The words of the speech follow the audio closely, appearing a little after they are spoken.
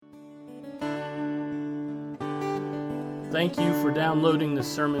Thank you for downloading this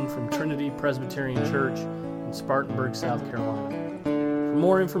sermon from Trinity Presbyterian Church in Spartanburg, South Carolina. For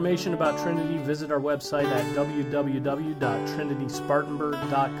more information about Trinity, visit our website at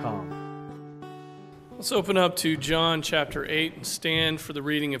www.trinityspartanburg.com. Let's open up to John chapter 8 and stand for the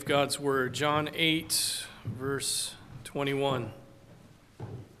reading of God's Word. John 8, verse 21.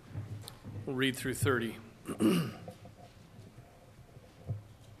 We'll read through 30.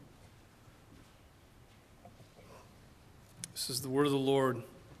 This is the word of the Lord.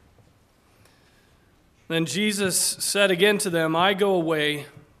 Then Jesus said again to them, I go away,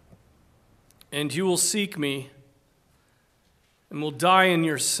 and you will seek me, and will die in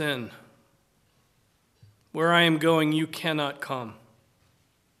your sin. Where I am going, you cannot come.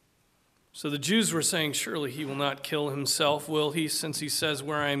 So the Jews were saying, surely he will not kill himself, will he, since he says,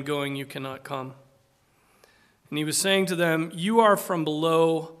 where I am going, you cannot come. And he was saying to them, you are from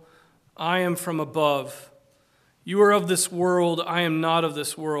below, I am from above. You are of this world, I am not of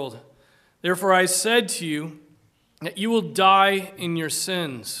this world. Therefore I said to you that you will die in your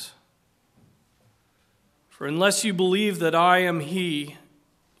sins. For unless you believe that I am he,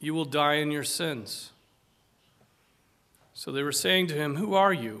 you will die in your sins. So they were saying to him, who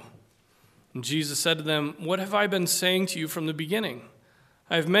are you? And Jesus said to them, what have I been saying to you from the beginning?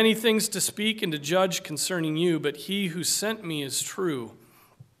 I have many things to speak and to judge concerning you, but he who sent me is true.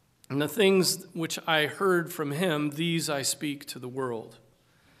 And the things which I heard from him, these I speak to the world.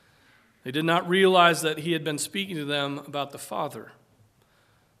 They did not realize that he had been speaking to them about the Father.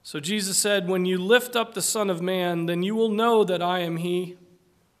 So Jesus said, when you lift up the Son of Man, then you will know that I am he.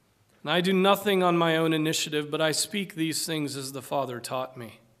 And I do nothing on my own initiative, but I speak these things as the Father taught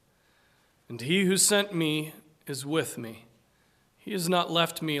me. And he who sent me is with me. He has not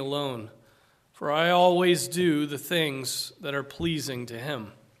left me alone, for I always do the things that are pleasing to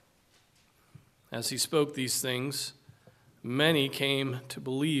him. As he spoke these things, many came to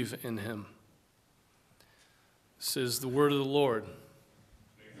believe in him. This is the word of the Lord.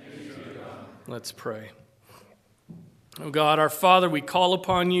 Let's pray. O God, our Father, we call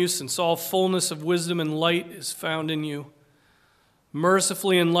upon you, since all fullness of wisdom and light is found in you.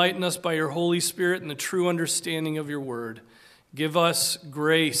 Mercifully enlighten us by your Holy Spirit and the true understanding of your word. Give us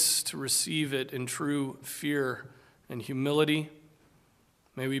grace to receive it in true fear and humility.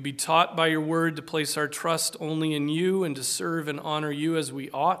 May we be taught by your word to place our trust only in you and to serve and honor you as we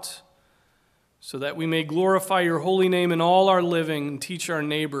ought, so that we may glorify your holy name in all our living and teach our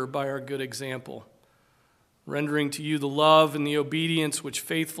neighbor by our good example, rendering to you the love and the obedience which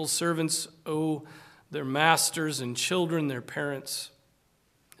faithful servants owe their masters and children their parents,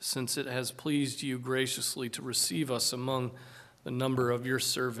 since it has pleased you graciously to receive us among the number of your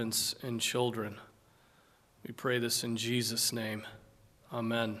servants and children. We pray this in Jesus' name.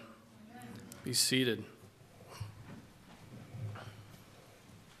 Amen. Be seated.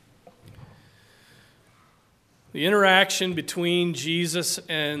 The interaction between Jesus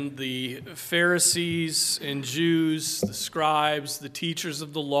and the Pharisees and Jews, the scribes, the teachers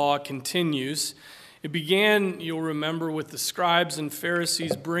of the law continues. It began, you'll remember, with the scribes and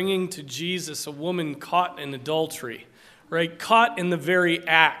Pharisees bringing to Jesus a woman caught in adultery, right? Caught in the very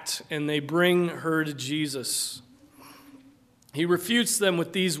act, and they bring her to Jesus. He refutes them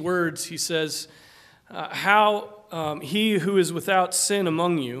with these words. He says, he who is without sin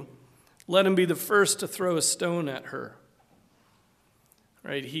among you, let him be the first to throw a stone at her.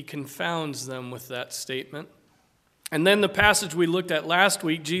 Right? He confounds them with that statement. And then the passage we looked at last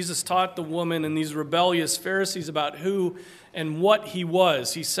week, Jesus taught the woman and these rebellious Pharisees about who and what he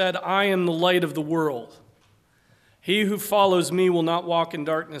was. He said, I am the light of the world. He who follows me will not walk in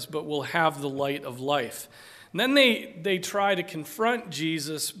darkness, but will have the light of life. And then they try to confront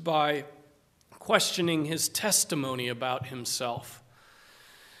Jesus by questioning his testimony about himself.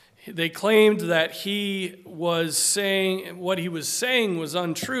 They claimed that what he was saying was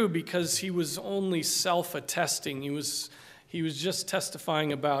untrue because he was only self-attesting. He was just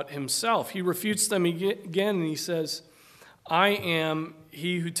testifying about himself. He refutes them again and he says, I am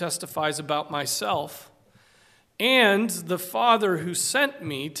he who testifies about myself, and the Father who sent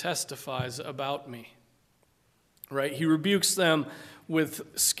me testifies about me. Right? He rebukes them with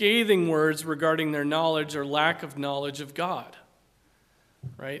scathing words regarding their knowledge or lack of knowledge of God.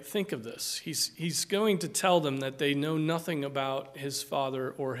 Right? Think of this. He's going to tell them that they know nothing about his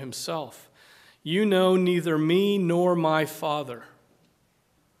Father or himself. You know neither me nor my Father.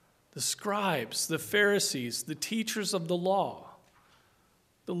 The scribes, the Pharisees, the teachers of the law,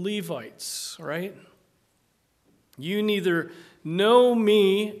 the Levites, right? You neither know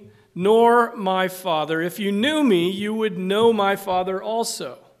me nor my Father. If you knew me, you would know my Father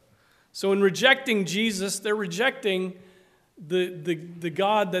also. So in rejecting Jesus, they're rejecting the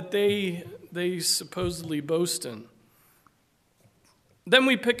God that they supposedly boast in. Then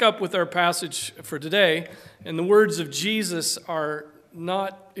we pick up with our passage for today, and the words of Jesus are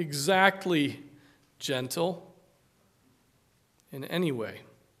not exactly gentle in any way.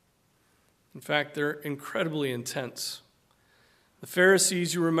 In fact, they're incredibly intense. The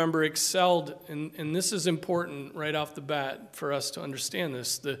Pharisees, you remember, excelled, and this is important right off the bat for us to understand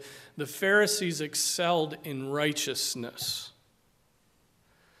this. The Pharisees excelled in righteousness.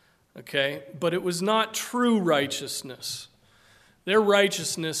 Okay? But it was not true righteousness. Their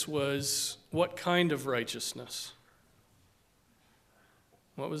righteousness was what kind of righteousness?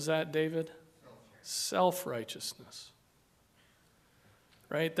 What was that, David? Self-righteousness.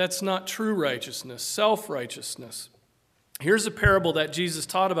 Right? That's not true righteousness, self-righteousness. Here's a parable that Jesus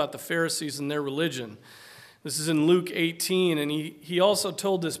taught about the Pharisees and their religion. This is in Luke 18, and he also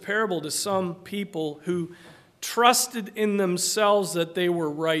told this parable to some people who trusted in themselves that they were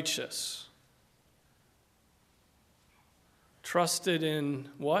righteous. Trusted in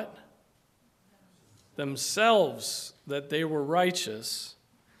what? Themselves that they were righteous,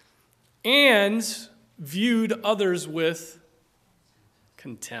 and viewed others with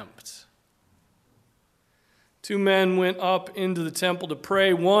contempt. Two men went up into the temple to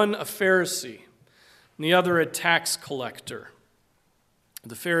pray, one a Pharisee, and the other a tax collector.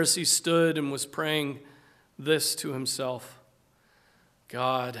 The Pharisee stood and was praying this to himself: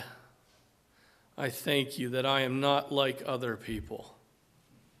 God, I thank you that I am not like other people,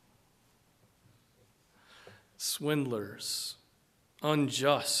 swindlers,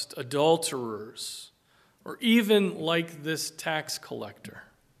 unjust, adulterers, or even like this tax collector.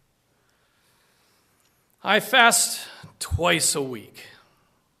 I fast twice a week.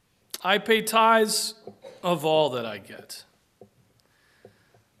 I pay tithes of all that I get.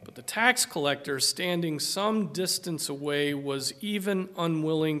 But the tax collector, standing some distance away, was even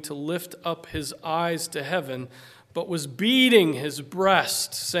unwilling to lift up his eyes to heaven, but was beating his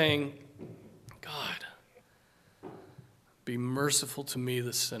breast, saying, God, be merciful to me,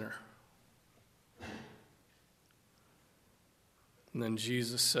 the sinner. And then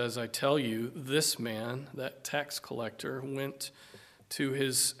Jesus says, I tell you, this man, that tax collector, went to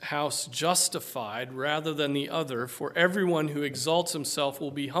his house justified rather than the other. For everyone who exalts himself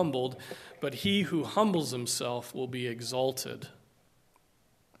will be humbled, but he who humbles himself will be exalted.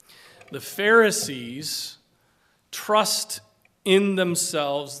 The Pharisees trust in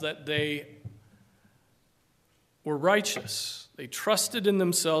themselves that they were righteous. They trusted in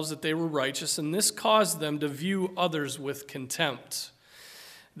themselves that they were righteous, and this caused them to view others with contempt.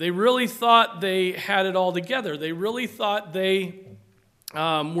 They really thought they had it all together. They really thought they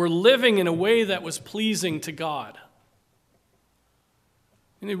were living in a way that was pleasing to God.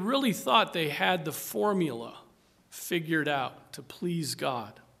 And they really thought they had the formula figured out to please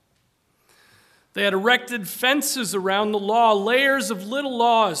God. They had erected fences around the law, layers of little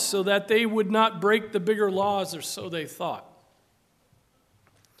laws, so that they would not break the bigger laws, or so they thought.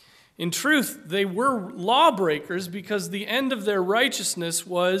 In truth, they were lawbreakers because the end of their righteousness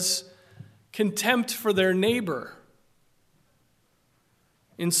was contempt for their neighbor,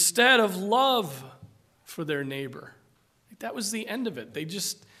 instead of love for their neighbor. That was the end of it.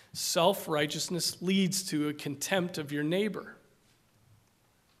 Self-righteousness leads to a contempt of your neighbor.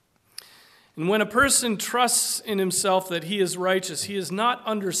 And when a person trusts in himself that he is righteous, he is not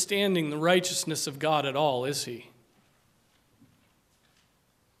understanding the righteousness of God at all, is he?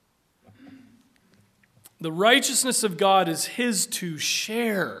 The righteousness of God is his to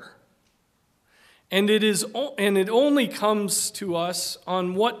share. And it only comes to us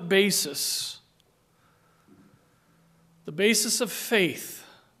on what basis? The basis of faith,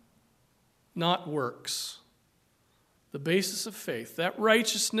 not works. The basis of faith. That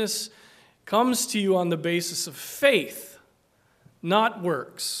righteousness comes to you on the basis of faith, not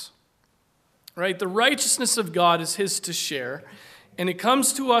works. Right? The righteousness of God is his to share, and it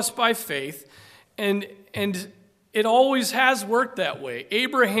comes to us by faith, and it always has worked that way.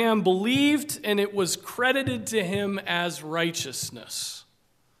 Abraham believed, and it was credited to him as righteousness.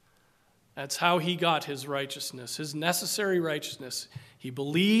 That's how he got his righteousness, his necessary righteousness. He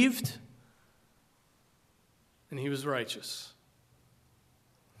believed, and he was righteous.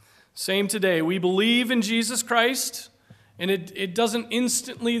 Same today. We believe in Jesus Christ, and it doesn't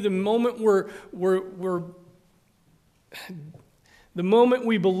instantly, the moment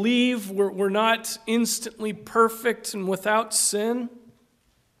we believe, we're not instantly perfect and without sin.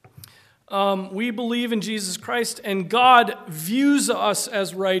 We believe in Jesus Christ, and God views us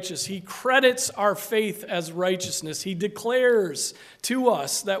as righteous. He credits our faith as righteousness. He declares to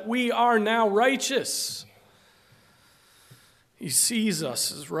us that we are now righteous. He sees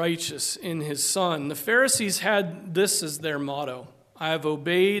us as righteous in his Son. The Pharisees had this as their motto: I have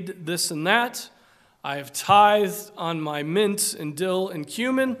obeyed this and that. I have tithed on my mint and dill and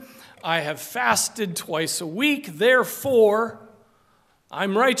cumin. I have fasted twice a week. Therefore,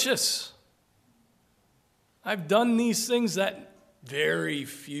 I'm righteous. I've done these things that very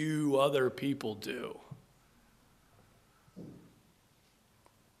few other people do.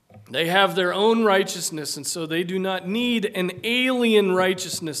 They have their own righteousness, and so they do not need an alien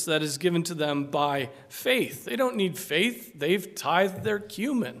righteousness that is given to them by faith. They don't need faith. They've tithed their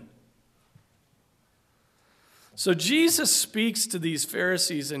cumin. So Jesus speaks to these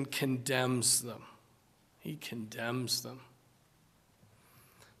Pharisees and condemns them. He condemns them.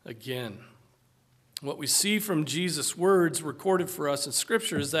 Again, what we see from Jesus' words recorded for us in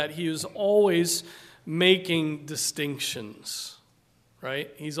Scripture is that he is always making distinctions.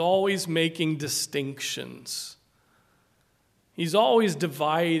 Right? He's always making distinctions. He's always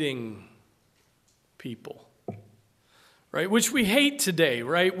dividing people. Right? Which we hate today,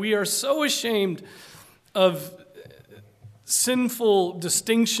 right? We are so ashamed of sinful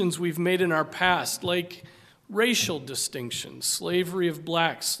distinctions we've made in our past, like racial distinctions, slavery of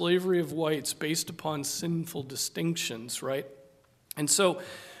blacks, slavery of whites, based upon sinful distinctions, right? And so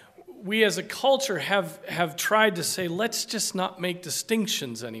we as a culture have tried to say, let's just not make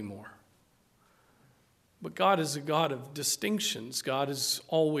distinctions anymore. But God is a God of distinctions. God is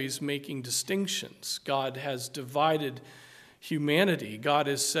always making distinctions. God has divided humanity. God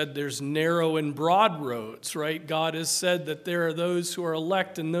has said there's narrow and broad roads, right? God has said that there are those who are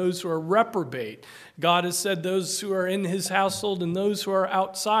elect and those who are reprobate. God has said those who are in his household and those who are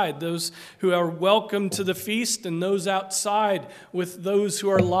outside, those who are welcome to the feast and those outside with those who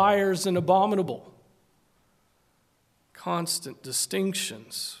are liars and abominable. Constant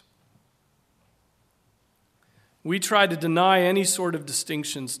distinctions. We try to deny any sort of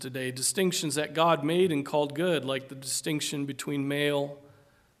distinctions today, distinctions that God made and called good, like the distinction between male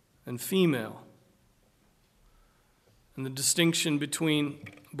and female, and the distinction between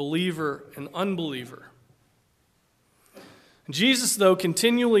believer and unbeliever. Jesus, though,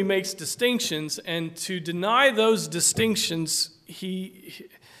 continually makes distinctions, and to deny those distinctions he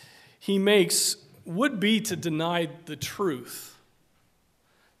makes would be to deny the truth.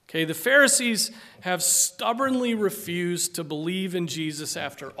 Okay, the Pharisees have stubbornly refused to believe in Jesus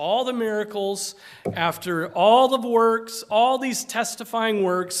after all the miracles, after all the works, all these testifying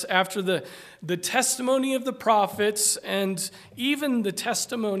works, after the testimony of the prophets, and even the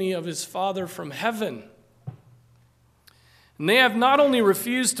testimony of his Father from heaven. And they have not only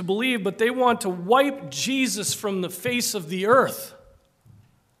refused to believe, but they want to wipe Jesus from the face of the earth.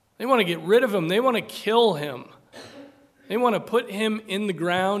 They want to get rid of him. They want to kill him. They want to put him in the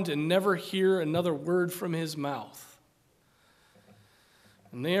ground and never hear another word from his mouth.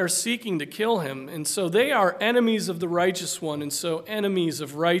 And they are seeking to kill him. And so they are enemies of the righteous one, and so enemies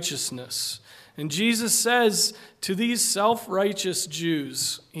of righteousness. And Jesus says to these self-righteous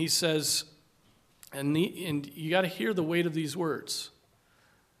Jews, he says, and you got to hear the weight of these words,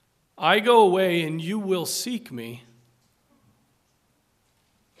 I go away and you will seek me,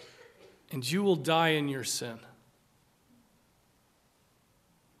 and you will die in your sin.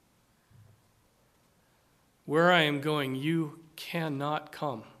 Where I am going, you cannot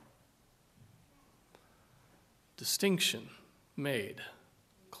come. Distinction made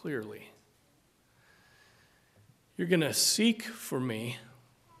clearly. You're going to seek for me,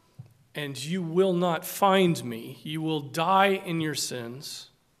 and you will not find me. You will die in your sins,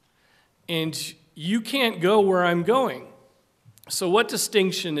 and you can't go where I'm going. So what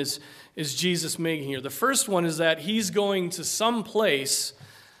distinction is Jesus making here? The first one is that he's going to some place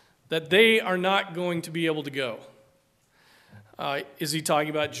that they are not going to be able to go. Is he talking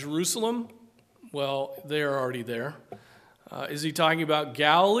about Jerusalem? Well, they are already there. Is he talking about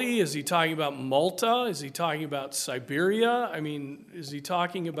Galilee? Is he talking about Malta? Is he talking about Siberia? I mean, is he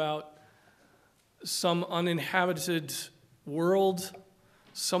talking about some uninhabited world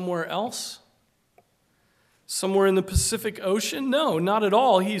somewhere else? Somewhere in the Pacific Ocean? No, not at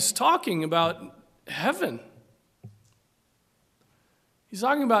all. He's talking about heaven. He's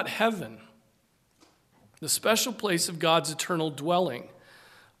talking about heaven, the special place of God's eternal dwelling.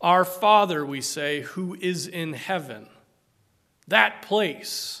 Our Father, we say, who is in heaven. That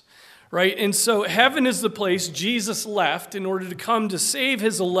place, right? And so heaven is the place Jesus left in order to come to save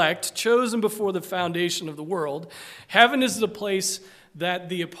his elect, chosen before the foundation of the world. Heaven is the place that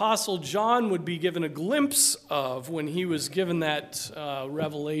the Apostle John would be given a glimpse of when he was given that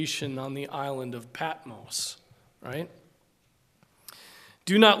revelation on the island of Patmos, right?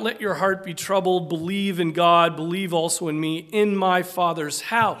 Do not let your heart be troubled. Believe in God. Believe also in me. In my Father's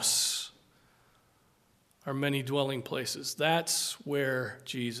house are many dwelling places. That's where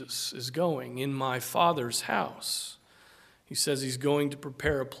Jesus is going, in my Father's house. He says he's going to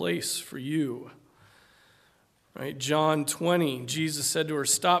prepare a place for you. Right? John 20, Jesus said to her,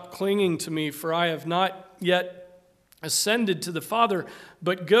 "Stop clinging to me, for I have not yet ascended to the Father,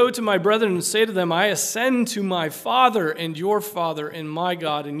 but go to my brethren and say to them, I ascend to my Father and your Father, and my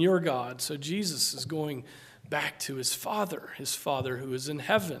God and your God." So Jesus is going back to his Father who is in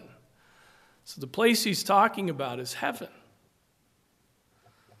heaven. So the place he's talking about is heaven.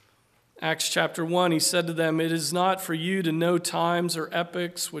 Acts chapter 1, he said to them, "It is not for you to know times or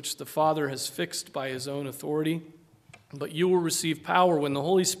epochs which the Father has fixed by his own authority, but you will receive power when the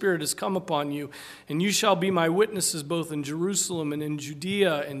Holy Spirit has come upon you, and you shall be my witnesses both in Jerusalem and in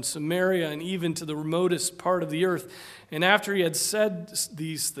Judea and Samaria and even to the remotest part of the earth." And after he had said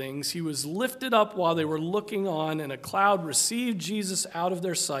these things, he was lifted up while they were looking on, and a cloud received Jesus out of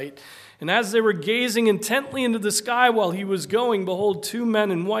their sight. And as they were gazing intently into the sky while he was going, behold, 2 men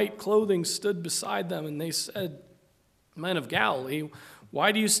in white clothing stood beside them, and they said, "Men of Galilee,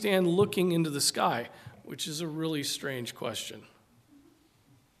 why do you stand looking into the sky?" Which is a really strange question.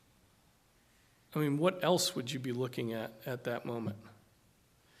 I mean, what else would you be looking at that moment?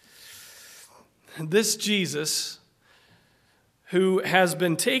 This Jesus, who has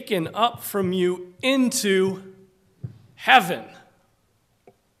been taken up from you into heaven,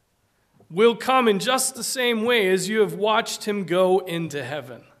 will come in just the same way as you have watched him go into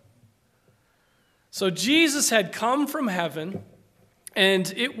heaven. So Jesus had come from heaven,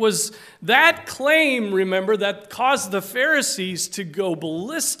 and it was that claim, remember, that caused the Pharisees to go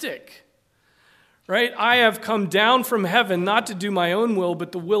ballistic. Right? "I have come down from heaven not to do my own will,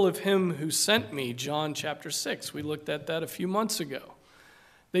 but the will of him who sent me." John chapter 6. We looked at that a few months ago.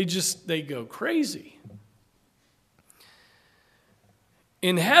 They go crazy.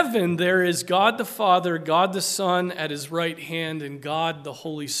 In heaven, there is God the Father, God the Son at his right hand, and God the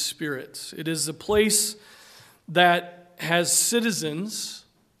Holy Spirit. It is a place that has citizens.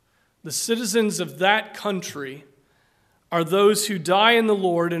 The citizens of that country are those who die in the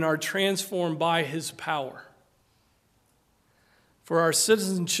Lord and are transformed by his power. For our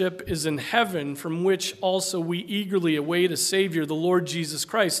citizenship is in heaven, from which also we eagerly await a Savior, the Lord Jesus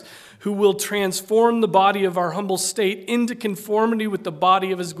Christ, who will transform the body of our humble state into conformity with the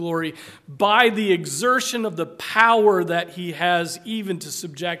body of his glory by the exertion of the power that he has even to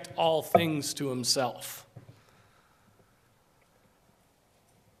subject all things to himself.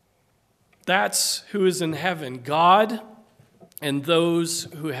 That's who is in heaven, God and those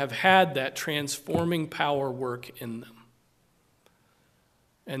who have had that transforming power work in them.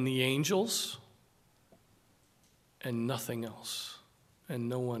 And the angels, and nothing else, and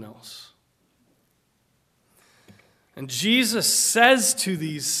no one else. And Jesus says to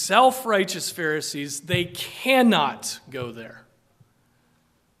these self-righteous Pharisees, they cannot go there.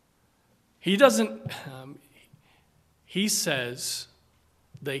 He says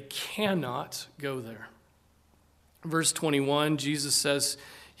they cannot go there. Verse 21, Jesus says,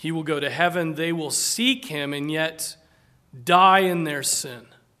 he will go to heaven, they will seek him, and yet die in their sin.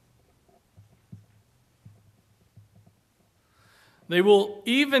 They will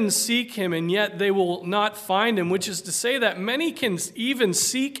even seek him, and yet they will not find him, which is to say that many can even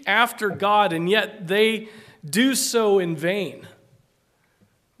seek after God, and yet they do so in vain.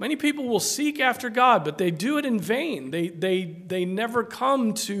 Many people will seek after God, but they do it in vain. They never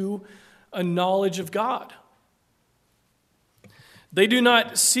come to a knowledge of God. They do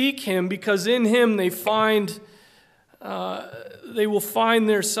not seek him because in him they will find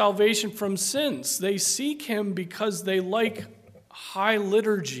their salvation from sins. They seek him because they like high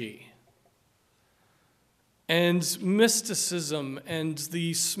liturgy and mysticism and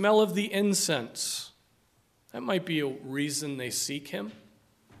the smell of the incense. That might be a reason they seek him.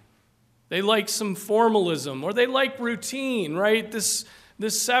 They like some formalism, or they like routine, right? This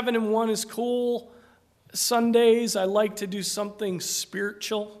 7 and 1 is cool. Sundays, I like to do something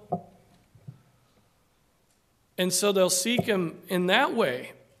spiritual. And so they'll seek him in that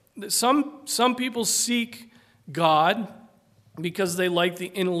way. Some people seek God because they like the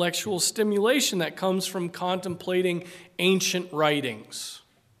intellectual stimulation that comes from contemplating ancient writings.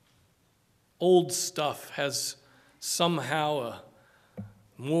 Old stuff has somehow a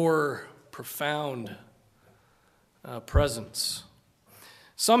more profound presence.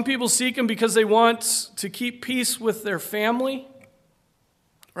 Some people seek him because they want to keep peace with their family,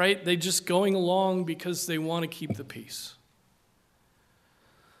 right? They're just going along because they want to keep the peace.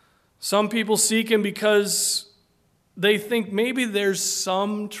 Some people seek him because they think maybe there's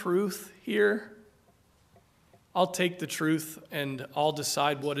some truth here. I'll take the truth and I'll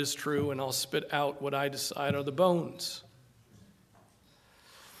decide what is true, and I'll spit out what I decide are the bones.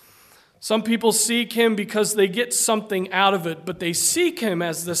 Some people seek him because they get something out of it, but they seek him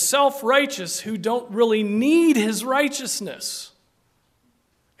as the self-righteous who don't really need his righteousness,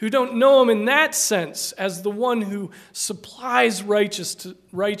 who don't know him in that sense as the one who supplies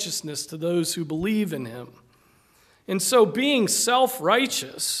righteousness to those who believe in him. And so being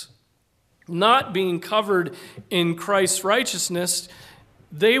self-righteous, not being covered in Christ's righteousness,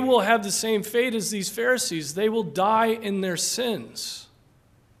 they will have the same fate as these Pharisees. They will die in their sins.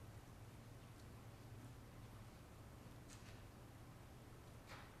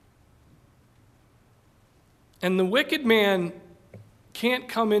 And the wicked man can't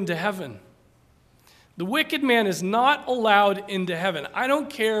come into heaven. The wicked man is not allowed into heaven. I don't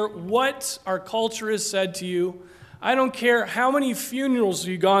care what our culture has said to you. I don't care how many funerals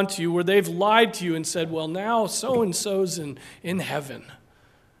you've gone to where they've lied to you and said, well, now so-and-so's in heaven.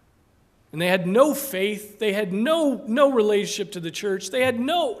 And they had no faith. They had no relationship to the church. They had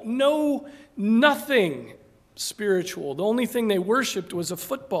nothing spiritual. The only thing they worshiped was a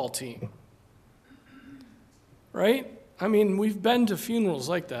football team. Right? I mean, we've been to funerals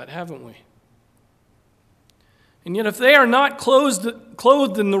like that, haven't we? And yet if they are not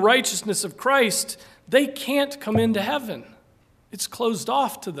clothed in the righteousness of Christ, they can't come into heaven. It's closed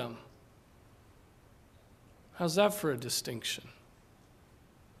off to them. How's that for a distinction?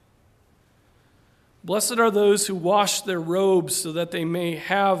 Blessed are those who wash their robes so that they may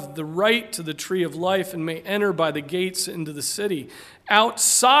have the right to the tree of life and may enter by the gates into the city.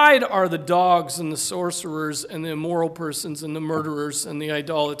 Outside are the dogs and the sorcerers and the immoral persons and the murderers and the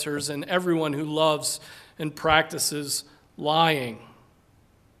idolaters and everyone who loves and practices lying.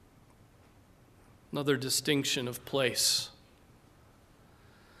 Another distinction of place.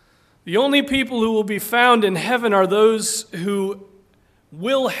 The only people who will be found in heaven are those who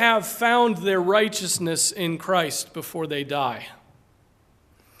will have found their righteousness in Christ before they die.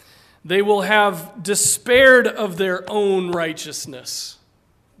 They will have despaired of their own righteousness,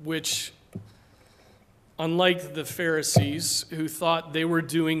 which, unlike the Pharisees who thought they were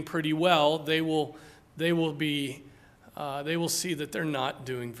doing pretty well, they will see that they're not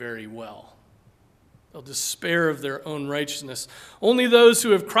doing very well. They'll despair of their own righteousness. Only those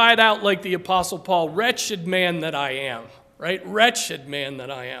who have cried out like the Apostle Paul, "Wretched man that I am." Right? Wretched man that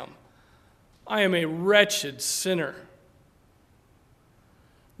I am. I am a wretched sinner.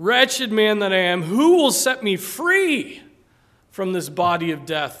 Wretched man that I am, who will set me free from this body of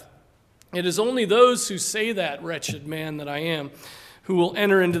death? It is only those who say that, wretched man that I am, who will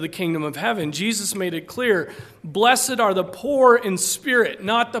enter into the kingdom of heaven. Jesus made it clear, blessed are the poor in spirit,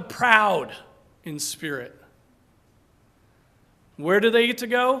 not the proud in spirit. Where do they get to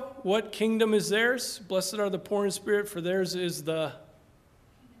go? What kingdom is theirs? Blessed are the poor in spirit, for theirs is the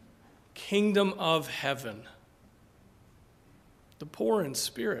kingdom of heaven. The poor in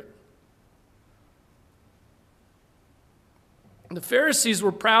spirit. The Pharisees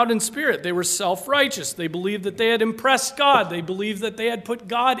were proud in spirit. They were self-righteous. They believed that they had impressed God. They believed that they had put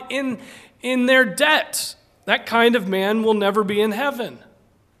God in their debt. That kind of man will never be in heaven.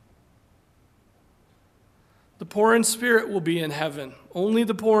 The poor in spirit will be in heaven. Only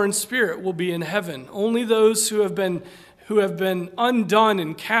the poor in spirit will be in heaven. Only those who have been undone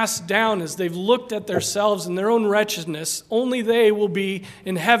and cast down as they've looked at themselves and their own wretchedness, only they will be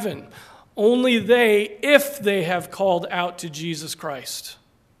in heaven. Only they, if they have called out to Jesus Christ.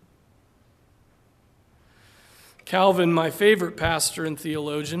 Calvin, my favorite pastor and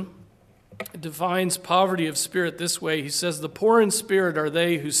theologian, defines poverty of spirit this way. He says, the poor in spirit are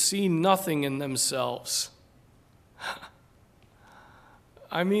they who see nothing in themselves.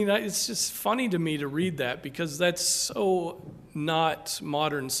 I mean, it's just funny to me to read that because that's so not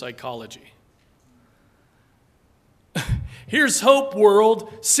modern psychology. Here's hope,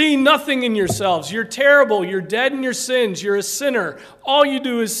 world. See nothing in yourselves. You're terrible. You're dead in your sins. You're a sinner. All you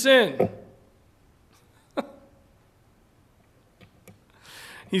do is sin.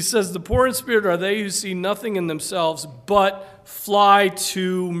 He says, the poor in spirit are they who see nothing in themselves but fly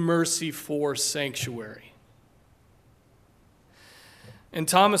to mercy for sanctuary. And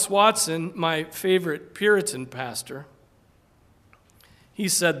Thomas Watson, my favorite Puritan pastor, he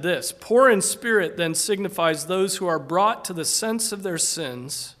said this, poor in spirit then signifies those who are brought to the sense of their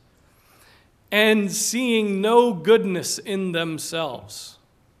sins and seeing no goodness in themselves,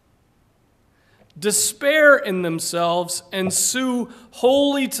 despair in themselves, and sue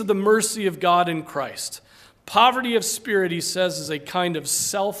wholly to the mercy of God in Christ. Poverty of spirit, he says, is a kind of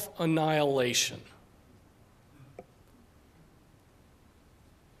self-annihilation.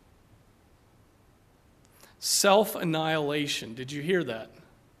 self-annihilation. Did you hear that?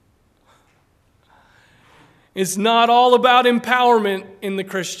 It's not all about empowerment in the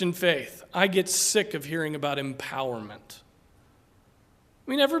Christian faith. I get sick of hearing about empowerment. I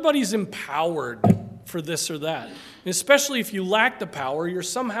mean, everybody's empowered for this or that. And especially if you lack the power, you're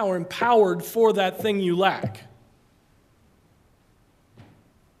somehow empowered for that thing you lack.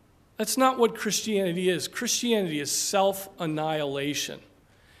 That's not what Christianity is. Christianity is self-annihilation.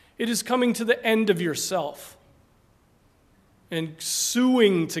 It is coming to the end of yourself and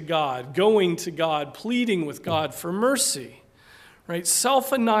suing to God, going to God, pleading with God for mercy. Right?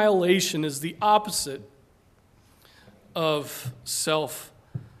 Self-annihilation is the opposite of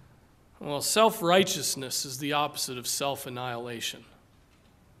self-righteousness is the opposite of self-annihilation.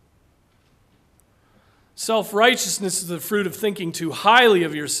 Self-righteousness is the fruit of thinking too highly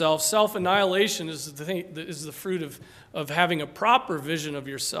of yourself. Self-annihilation is the fruit of having a proper vision of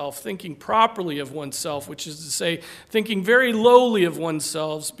yourself, thinking properly of oneself, which is to say, thinking very lowly of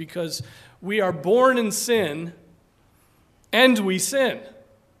oneself, because we are born in sin and we sin.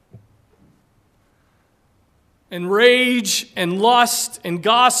 And rage and lust and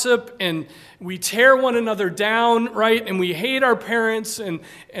gossip, and we tear one another down, right? And we hate our parents and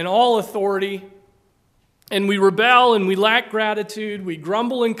all authority. And we rebel and we lack gratitude. We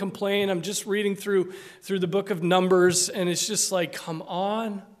grumble and complain. I'm just reading through the book of Numbers, and it's just like, come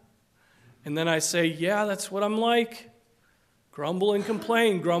on. And then I say, yeah, that's what I'm like. Grumble and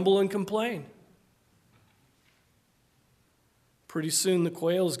complain, grumble and complain. Pretty soon the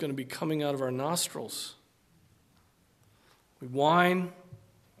quail is going to be coming out of our nostrils. We whine.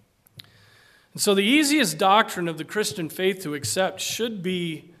 And so the easiest doctrine of the Christian faith to accept should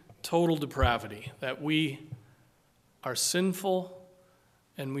be total depravity, that we are sinful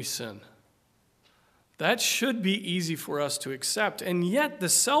and we sin. That should be easy for us to accept, and yet the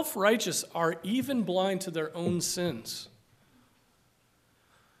self-righteous are even blind to their own sins.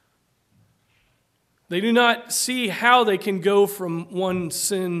 They do not see how they can go from one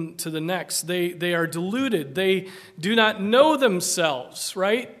sin to the next. They are deluded. They do not know themselves,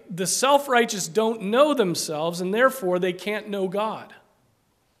 right? The self-righteous don't know themselves, and therefore they can't know God.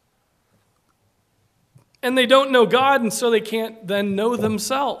 And they don't know God, and so they can't then know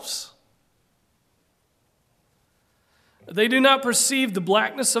themselves. They do not perceive the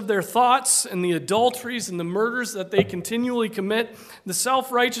blackness of their thoughts and the adulteries and the murders that they continually commit. The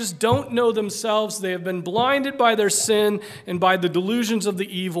self-righteous don't know themselves. They have been blinded by their sin and by the delusions of the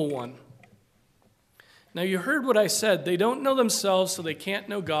evil one. Now you heard what I said. They don't know themselves, so they can't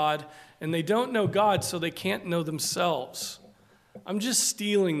know God. And they don't know God, so they can't know themselves. I'm just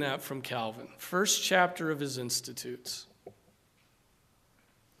stealing that from Calvin. First chapter of his Institutes.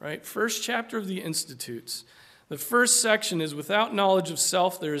 Right? First chapter of the Institutes. The first section is, without knowledge of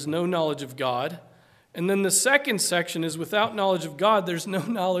self, there is no knowledge of God. And then the second section is, without knowledge of God, there's no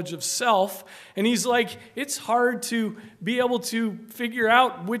knowledge of self. And he's like, it's hard to be able to figure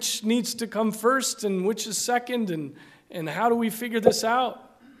out which needs to come first and which is second, and how do we figure this out?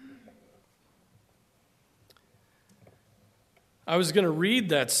 I was going to read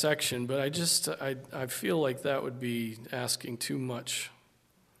that section, but I feel like that would be asking too much.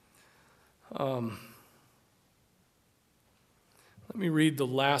 Let me read the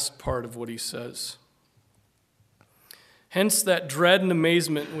last part of what he says. Hence that dread and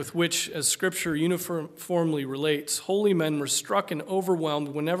amazement with which, as Scripture uniformly relates, holy men were struck and overwhelmed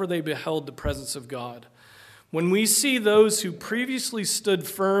whenever they beheld the presence of God. When we see those who previously stood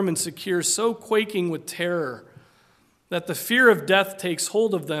firm and secure so quaking with terror that the fear of death takes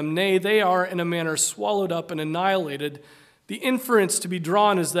hold of them, nay, they are in a manner swallowed up and annihilated, the inference to be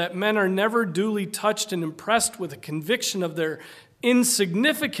drawn is that men are never duly touched and impressed with a conviction of their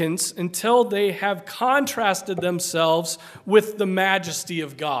insignificance until they have contrasted themselves with the majesty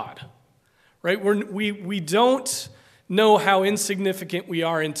of God. Right? We don't know how insignificant we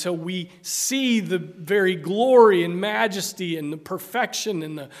are until we see the very glory and majesty and the perfection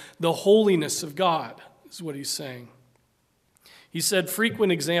and the holiness of God, is what he's saying. He said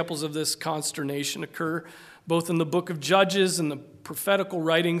frequent examples of this consternation occur both in the book of Judges and the prophetical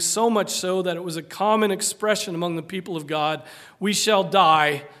writings, so much so that it was a common expression among the people of God, we shall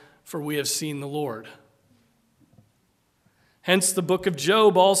die, for we have seen the Lord. Hence the book of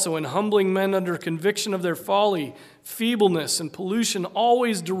Job also, in humbling men under conviction of their folly, feebleness, and pollution,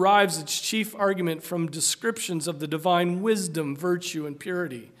 always derives its chief argument from descriptions of the divine wisdom, virtue, and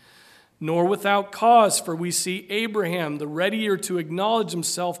purity. Nor without cause, for we see Abraham, the readier to acknowledge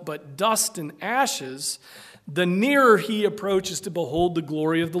himself but dust and ashes, the nearer he approaches to behold the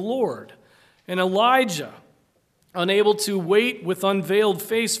glory of the Lord. And Elijah, unable to wait with unveiled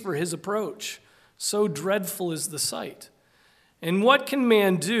face for his approach, So dreadful is the sight. And what can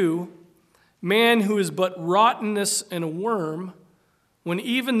man do, man who is but rottenness and a worm, when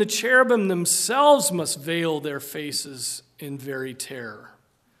even the cherubim themselves must veil their faces in very terror?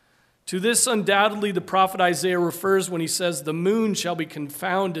 To this undoubtedly the prophet Isaiah refers when he says, the moon shall be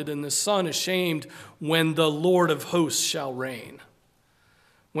confounded and the sun ashamed when the Lord of hosts shall reign.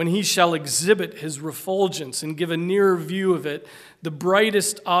 When he shall exhibit his refulgence and give a nearer view of it, the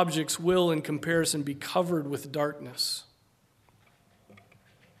brightest objects will, in comparison, be covered with darkness.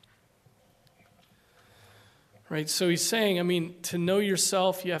 Right, so he's saying, to know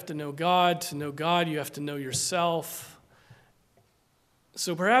yourself, you have to know God. To know God, you have to know yourself.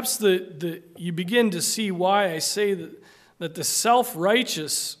 So perhaps you begin to see why I say that the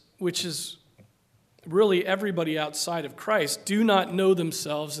self-righteous, which is really everybody outside of Christ, do not know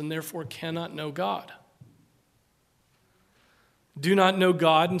themselves and therefore cannot know God. Do not know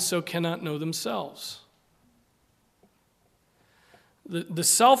God and so cannot know themselves. The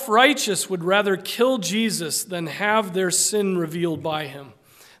self-righteous would rather kill Jesus than have their sin revealed by him.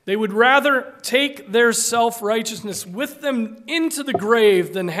 They would rather take their self-righteousness with them into the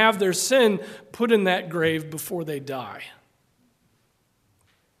grave than have their sin put in that grave before they die.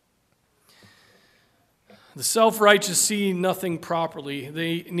 The self-righteous see nothing properly.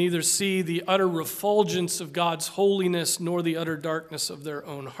 They neither see the utter refulgence of God's holiness nor the utter darkness of their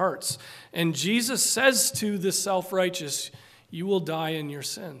own hearts. And Jesus says to the self-righteous, you will die in your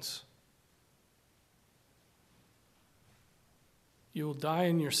sins. You will die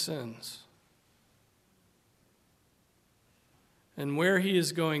in your sins. And where he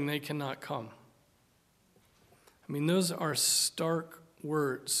is going, they cannot come. Those are stark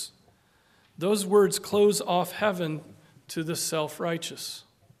words. Those words close off heaven to the self-righteous.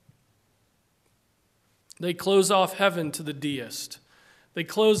 They close off heaven to the deist. They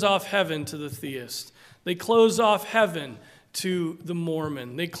close off heaven to the theist. They close off heaven to the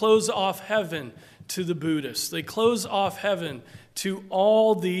Mormon. They close off heaven to the Buddhist. They close off heaven to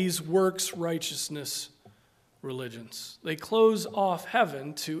all these works righteousness religions. They close off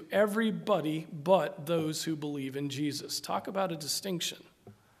heaven to everybody but those who believe in Jesus. Talk about a distinction.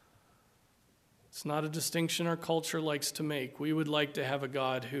 It's not a distinction our culture likes to make. We would like to have a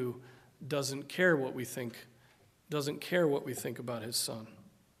God who doesn't care what we think about his Son.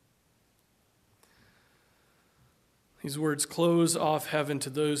 These words close off heaven to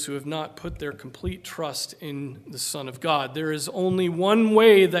those who have not put their complete trust in the Son of God. There is only one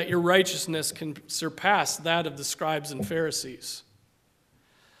way that your righteousness can surpass that of the scribes and Pharisees,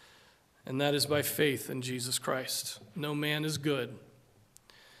 and that is by faith in Jesus Christ. No man is good.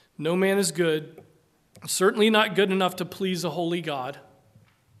 No man is good, certainly not good enough to please a holy God.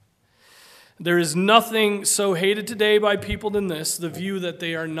 There is nothing so hated today by people than this, the view that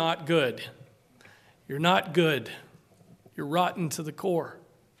they are not good. You're not good. You're rotten to the core.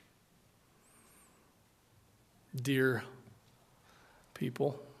 Dear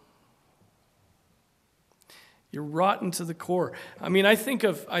people, you're rotten to the core. I think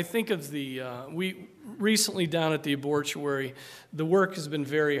of we recently down at the abortuary, the work has been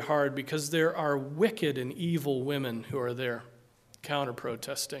very hard because there are wicked and evil women who are there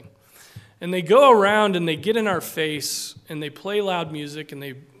counter-protesting. And they go around and they get in our face and they play loud music and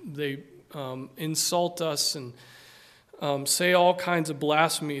they insult us and say all kinds of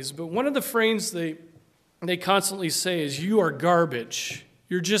blasphemies. But one of the phrases they constantly say is, you are garbage.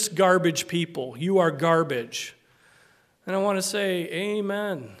 You're just garbage people. You are garbage. And I want to say,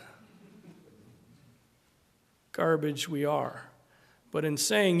 amen. Garbage we are. But in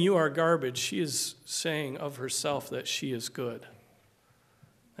saying you are garbage, she is saying of herself that she is good.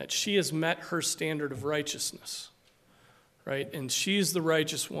 That she has met her standard of righteousness. Right? And she's the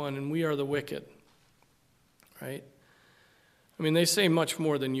righteous one and we are the wicked. Right? They say much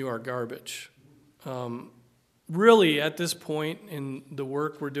more than you are garbage. Really, at this point in the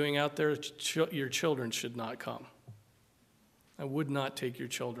work we're doing out there, your children should not come. I would not take your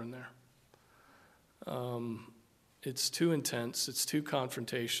children there. It's too intense, it's too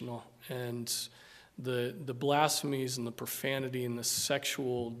confrontational, and the blasphemies and the profanity and the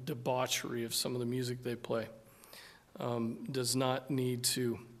sexual debauchery of some of the music they play does not need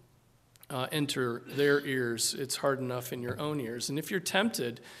to enter their ears. It's hard enough in your own ears. And if you're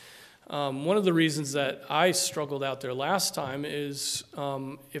tempted, one of the reasons that I struggled out there last time is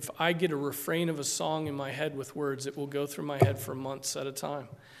if I get a refrain of a song in my head with words, it will go through my head for months at a time.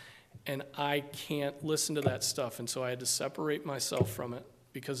 And I can't listen to that stuff. And so I had to separate myself from it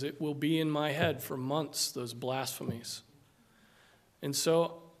because it will be in my head for months, those blasphemies. And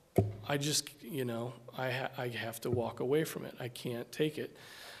so I just, I have to walk away from it. I can't take it.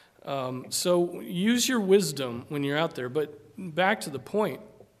 So use your wisdom when you're out there. But back to the point.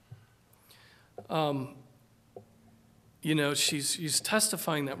 She's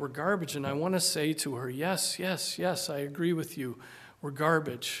testifying that we're garbage, and I want to say to her, yes, I agree with you. We're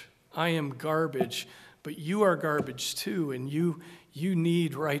garbage. I am garbage, but you are garbage too, and you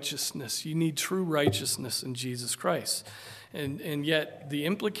need righteousness. You need true righteousness in Jesus Christ. And yet the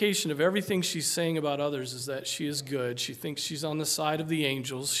implication of everything she's saying about others is that she is good. She thinks she's on the side of the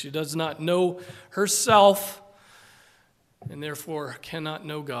angels. She does not know herself, and therefore cannot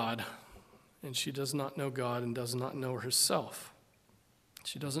know God. And she does not know God and does not know herself.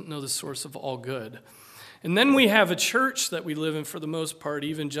 She doesn't know the source of all good. And then we have a church that we live in, for the most part,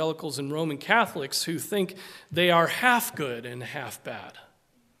 evangelicals and Roman Catholics, who think they are half good and half bad.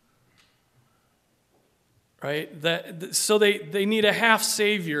 Right? So they need a half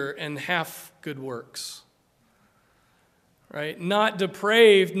Savior and half good works. Right? Not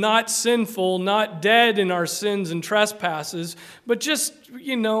depraved, not sinful, not dead in our sins and trespasses, but just,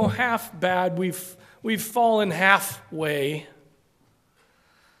 half bad. We've fallen halfway.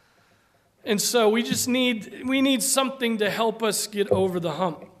 And so we need something to help us get over the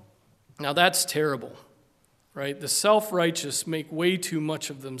hump. Now that's terrible. Right? The self-righteous make way too much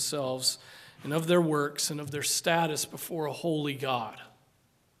of themselves and of their works and of their status before a holy God.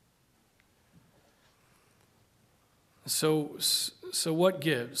 So what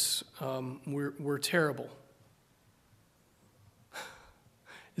gives? We're terrible.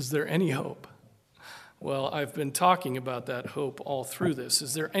 Is there any hope? Well, I've been talking about that hope all through this.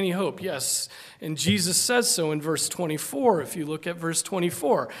 Is there any hope? Yes. And Jesus says so in verse 24. If you look at verse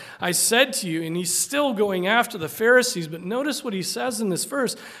 24, I said to you, and he's still going after the Pharisees, but notice what he says in this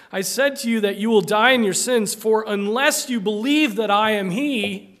verse. I said to you that you will die in your sins, for unless you believe that I am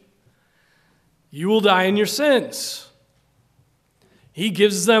he, you will die in your sins. He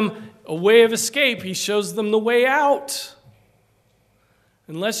gives them a way of escape. He shows them the way out.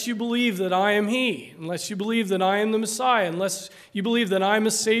 Unless you believe that I am he, unless you believe that I am the Messiah, unless you believe that I'm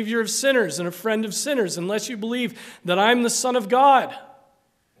a Savior of sinners and a friend of sinners, unless you believe that I'm the Son of God.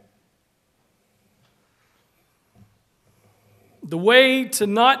 The way to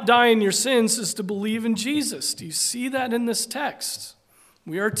not die in your sins is to believe in Jesus. Do you see that in this text?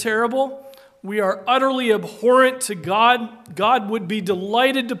 We are terrible. We are utterly abhorrent to God. God would be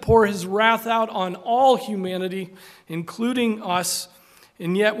delighted to pour his wrath out on all humanity, including us.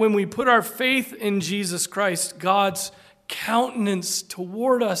 And yet when we put our faith in Jesus Christ, God's countenance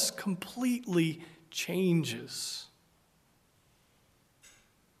toward us completely changes.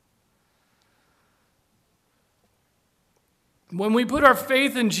 When we put our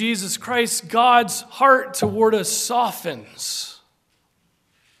faith in Jesus Christ, God's heart toward us softens.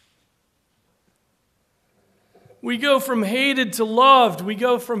 We go from hated to loved. We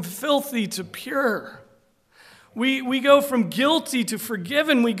go from filthy to pure. We go from guilty to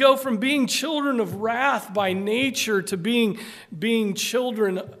forgiven. We go from being children of wrath by nature to being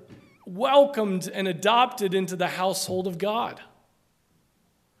children welcomed and adopted into the household of God.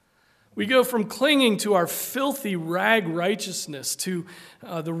 We go from clinging to our filthy rag righteousness to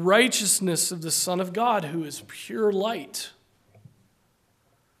the righteousness of the Son of God, who is pure light.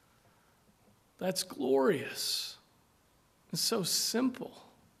 That's glorious. It's so simple.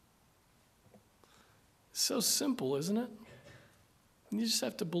 It's so simple, isn't it? You just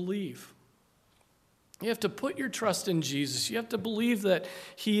have to believe. You have to put your trust in Jesus. You have to believe that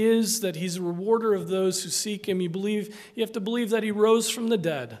he's a rewarder of those who seek him. You have to believe that he rose from the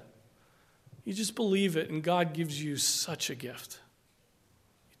dead. You just believe it, and God gives you such a gift.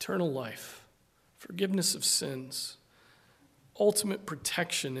 Eternal life, forgiveness of sins, ultimate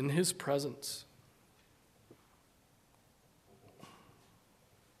protection in his presence.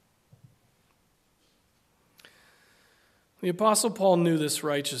 The Apostle Paul knew this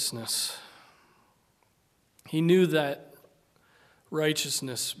righteousness. He knew that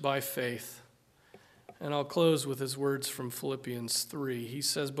righteousness by faith. And I'll close with his words from Philippians 3. He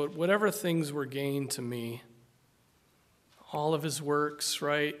says, but whatever things were gained to me, all of his works,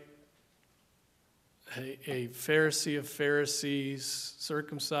 right? A Pharisee of Pharisees,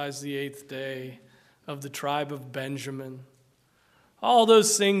 circumcised the 8th day, of the tribe of Benjamin. All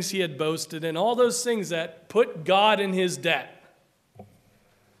those things he had boasted in, all those things that put God in his debt.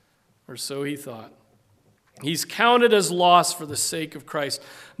 Or so he thought. He's counted as loss for the sake of Christ.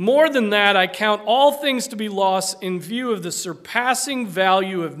 More than that, I count all things to be loss in view of the surpassing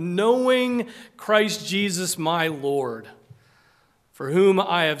value of knowing Christ Jesus my Lord, for whom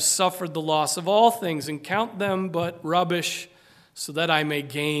I have suffered the loss of all things and count them but rubbish, so that I may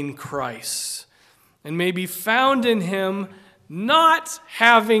gain Christ and may be found in him, not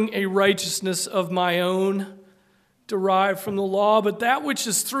having a righteousness of my own derived from the law, but that which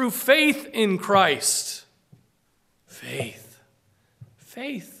is through faith in Christ. Faith.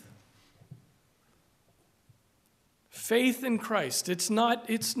 Faith. Faith in Christ. It's not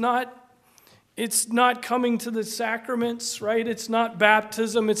coming to the sacraments, right? It's not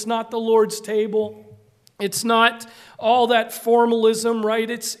baptism. It's not the Lord's table. It's not all that formalism, right?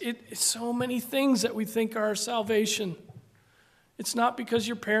 It's so many things that we think are our salvation. It's not because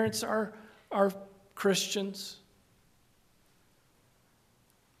your parents are Christians.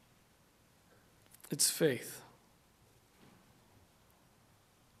 It's faith.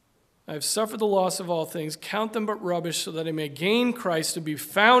 I have suffered the loss of all things, count them but rubbish, so that I may gain Christ and be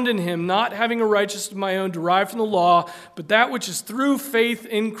found in him, not having a righteousness of my own derived from the law, but that which is through faith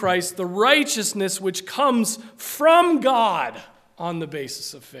in Christ, the righteousness which comes from God on the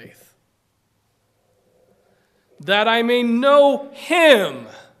basis of faith. That I may know him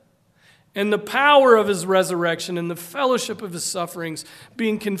and the power of his resurrection and the fellowship of his sufferings,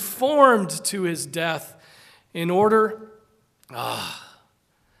 being conformed to his death, in order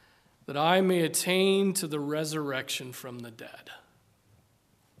that I may attain to the resurrection from the dead.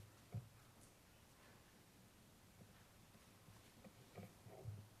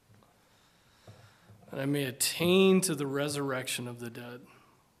 That I may attain to the resurrection of the dead.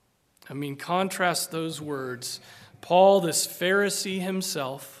 I mean, contrast those words. Paul, this Pharisee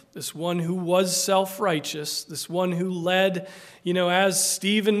himself, this one who was self-righteous, this one who led, as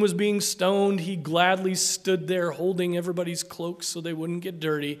Stephen was being stoned, he gladly stood there holding everybody's cloaks so they wouldn't get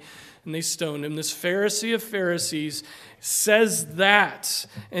dirty, and they stoned him. This Pharisee of Pharisees says that,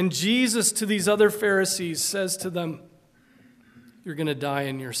 and Jesus to these other Pharisees says to them, you're going to die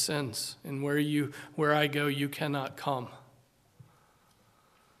in your sins, and where I go, you cannot come.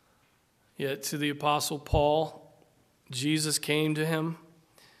 Yet to the Apostle Paul, Jesus came to him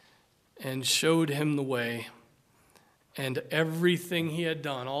and showed him the way. And everything he had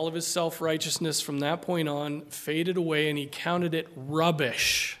done, all of his self-righteousness from that point on, faded away, and he counted it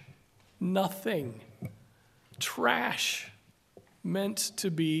rubbish. Nothing. Trash. Meant to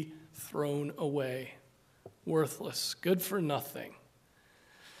be thrown away. Worthless. Good for nothing.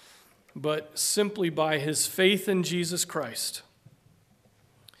 But simply by his faith in Jesus Christ,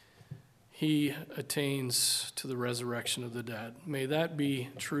 he attains to the resurrection of the dead. May that be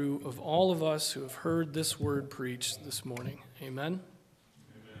true of all of us who have heard this word preached this morning. Amen.